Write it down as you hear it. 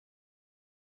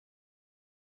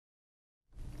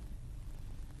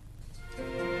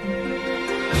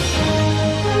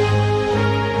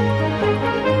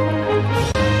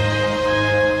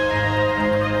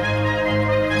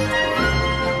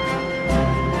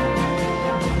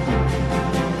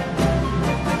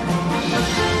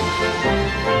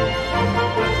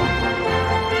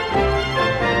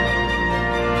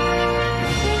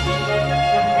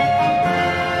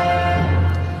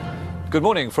Good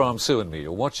morning from Sue and me.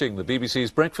 You're watching the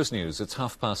BBC's Breakfast News. It's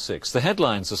 6:30. The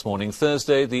headlines this morning,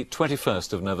 Thursday, the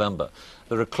 21st of November.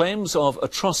 There are claims of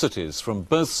atrocities from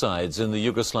both sides in the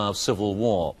Yugoslav civil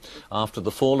war. After the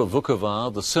fall of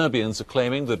Vukovar, the Serbians are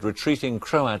claiming that retreating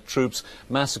Croat troops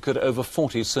massacred over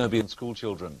 40 Serbian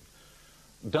schoolchildren.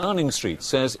 Downing Street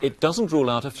says it doesn't rule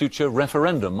out a future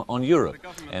referendum on Europe.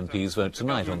 MPs vote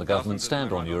tonight on the government's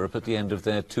stand on Europe at the end of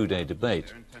their two-day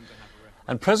debate.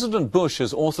 And President Bush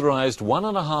has authorized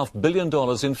 $1.5 billion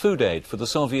in food aid for the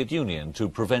Soviet Union to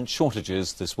prevent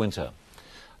shortages this winter.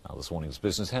 Now, this morning's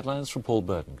business headlines from Paul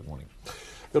Burton. Good morning.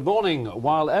 Good morning.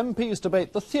 While MPs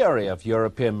debate the theory of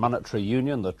European monetary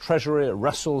union, the Treasury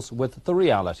wrestles with the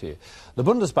reality. The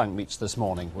Bundesbank meets this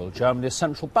morning. Will Germany's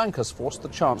central bankers force the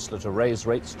Chancellor to raise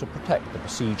rates to protect the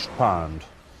besieged pound?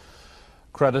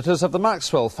 Creditors of the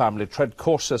Maxwell family tread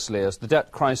cautiously as the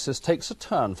debt crisis takes a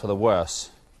turn for the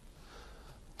worse.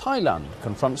 Thailand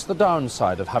confronts the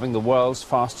downside of having the world's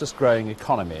fastest growing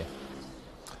economy.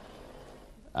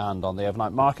 And on the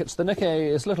overnight markets, the Nikkei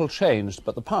is little changed,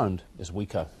 but the pound is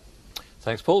weaker.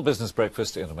 Thanks, Paul. Business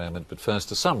Breakfast in a moment, but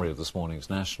first a summary of this morning's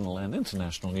national and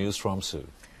international news from Sue.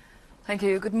 Thank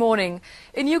you. Good morning.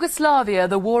 In Yugoslavia,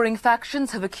 the warring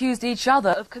factions have accused each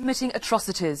other of committing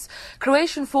atrocities.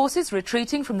 Croatian forces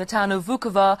retreating from the town of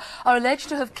Vukovar are alleged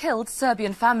to have killed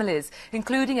Serbian families,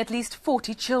 including at least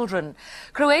 40 children.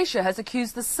 Croatia has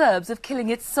accused the Serbs of killing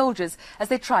its soldiers as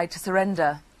they tried to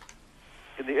surrender.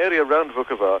 In the area around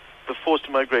Vukovar, the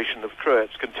forced migration of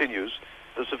Croats continues.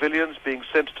 The civilians being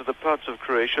sent to the parts of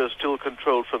Croatia still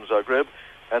controlled from Zagreb,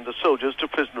 and the soldiers to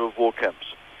prisoner of war camps.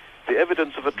 The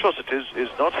evidence of atrocities is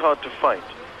not hard to find.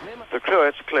 The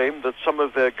Croats claim that some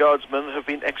of their guardsmen have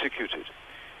been executed.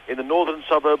 In the northern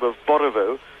suburb of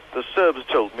Borovo, the Serbs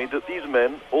told me that these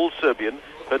men, all Serbian,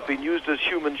 had been used as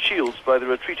human shields by the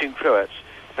retreating Croats,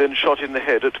 then shot in the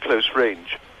head at close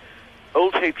range.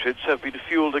 Old hatreds have been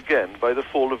fueled again by the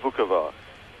fall of Vukovar,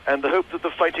 and the hope that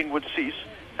the fighting would cease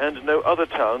and no other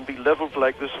town be levelled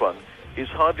like this one is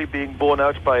hardly being borne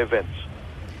out by events.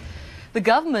 The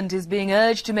government is being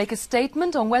urged to make a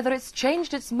statement on whether it's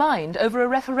changed its mind over a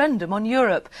referendum on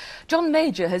Europe. John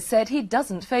Major has said he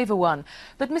doesn't favour one,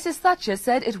 but Mrs Thatcher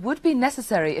said it would be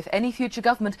necessary if any future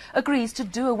government agrees to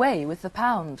do away with the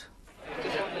pound.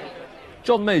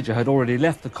 John Major had already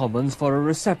left the Commons for a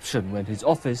reception when his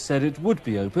office said it would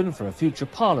be open for a future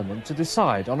Parliament to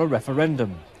decide on a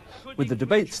referendum. With the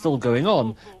debate still going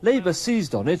on, Labour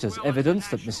seized on it as evidence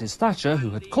that Mrs Thatcher, who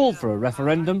had called for a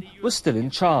referendum, was still in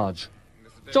charge.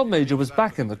 John Major was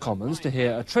back in the Commons to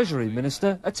hear a Treasury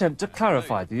Minister attempt to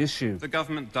clarify the issue. The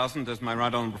government doesn't, as my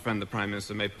right honourable friend the Prime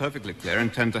Minister made perfectly clear,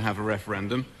 intend to have a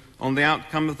referendum on the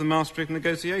outcome of the Maastricht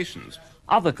negotiations.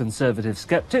 Other Conservative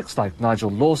sceptics like Nigel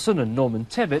Lawson and Norman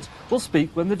Tebbit will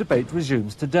speak when the debate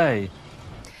resumes today.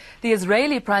 The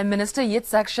Israeli Prime Minister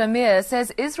Yitzhak Shamir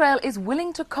says Israel is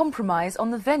willing to compromise on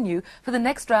the venue for the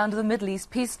next round of the Middle East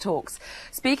peace talks.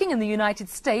 Speaking in the United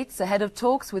States ahead of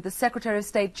talks with the Secretary of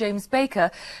State James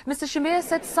Baker, Mr Shamir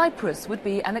said Cyprus would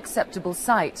be an acceptable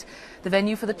site. The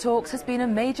venue for the talks has been a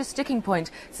major sticking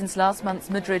point since last month's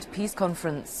Madrid peace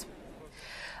conference.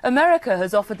 America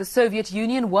has offered the Soviet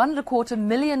Union $1.25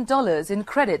 million in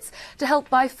credits to help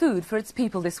buy food for its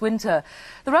people this winter.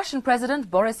 The Russian President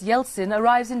Boris Yeltsin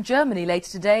arrives in Germany later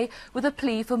today with a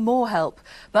plea for more help.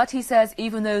 But he says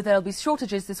even though there'll be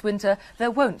shortages this winter,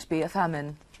 there won't be a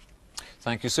famine.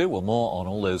 Thank you, Sue. Well, more on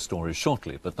all those stories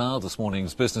shortly. But now, this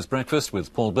morning's Business Breakfast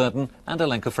with Paul Burton and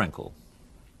Alenka Frankel.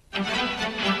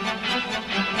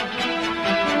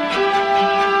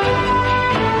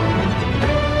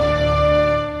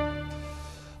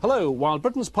 Hello. While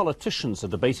Britain's politicians are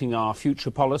debating our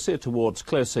future policy towards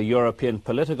closer European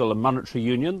political and monetary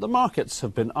union, the markets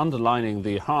have been underlining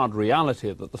the hard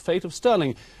reality that the fate of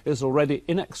sterling is already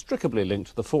inextricably linked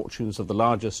to the fortunes of the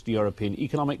largest European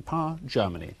economic power,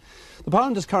 Germany. The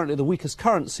pound is currently the weakest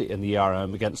currency in the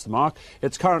ERM against the mark.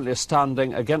 It's currently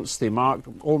standing against the mark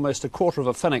almost a quarter of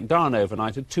a pfennig down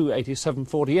overnight at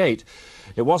 287.48.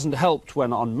 It wasn't helped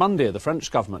when on Monday the French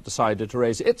government decided to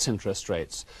raise its interest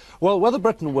rates. Well, whether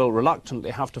Britain will reluctantly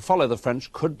have to follow the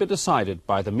French could be decided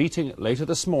by the meeting later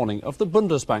this morning of the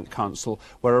Bundesbank Council,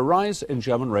 where a rise in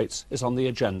German rates is on the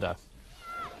agenda.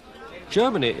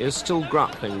 Germany is still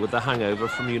grappling with the hangover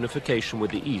from unification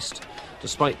with the East.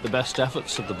 Despite the best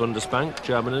efforts of the Bundesbank,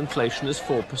 German inflation is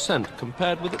 4%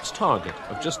 compared with its target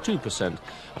of just 2%,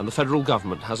 and the federal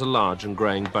government has a large and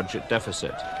growing budget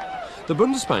deficit. The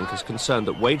Bundesbank is concerned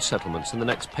that wage settlements in the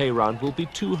next pay round will be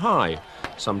too high.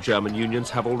 Some German unions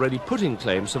have already put in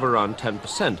claims of around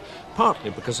 10%,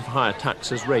 partly because of higher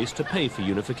taxes raised to pay for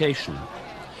unification.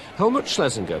 Helmut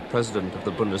Schlesinger, president of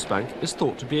the Bundesbank, is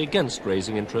thought to be against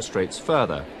raising interest rates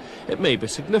further. It may be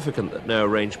significant that no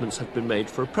arrangements have been made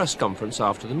for a press conference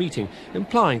after the meeting,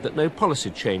 implying that no policy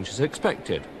change is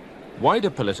expected. Wider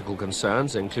political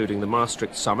concerns, including the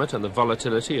Maastricht summit and the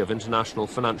volatility of international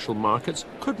financial markets,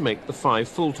 could make the 5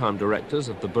 full-time directors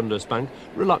of the Bundesbank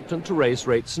reluctant to raise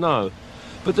rates now.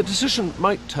 But the decision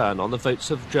might turn on the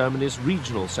votes of Germany's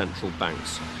regional central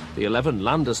banks. The 11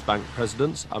 Landesbank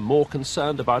presidents are more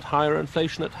concerned about higher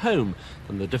inflation at home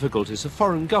than the difficulties of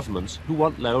foreign governments who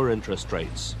want lower interest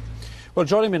rates. Well,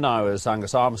 joining me now is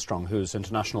Angus Armstrong, who's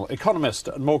international economist,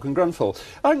 and Morgan Grenfell.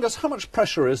 Angus, how much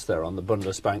pressure is there on the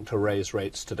Bundesbank to raise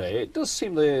rates today? It does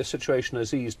seem the situation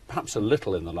has eased perhaps a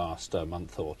little in the last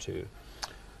month or two.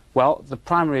 Well, the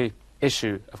primary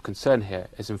issue of concern here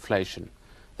is inflation.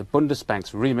 The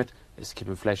Bundesbank's remit is to keep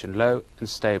inflation low and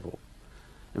stable.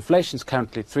 Inflation is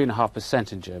currently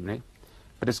 3.5% in Germany,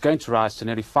 but it's going to rise to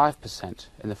nearly 5%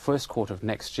 in the first quarter of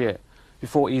next year,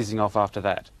 before easing off after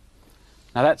that.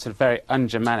 Now, that's a very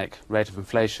un-Germanic rate of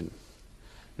inflation.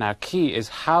 Now, key is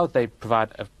how they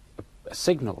provide a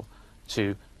signal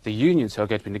to the unions who are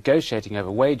going to be negotiating over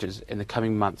wages in the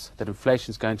coming months that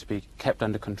inflation is going to be kept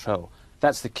under control.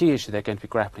 That's the key issue they're going to be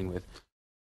grappling with.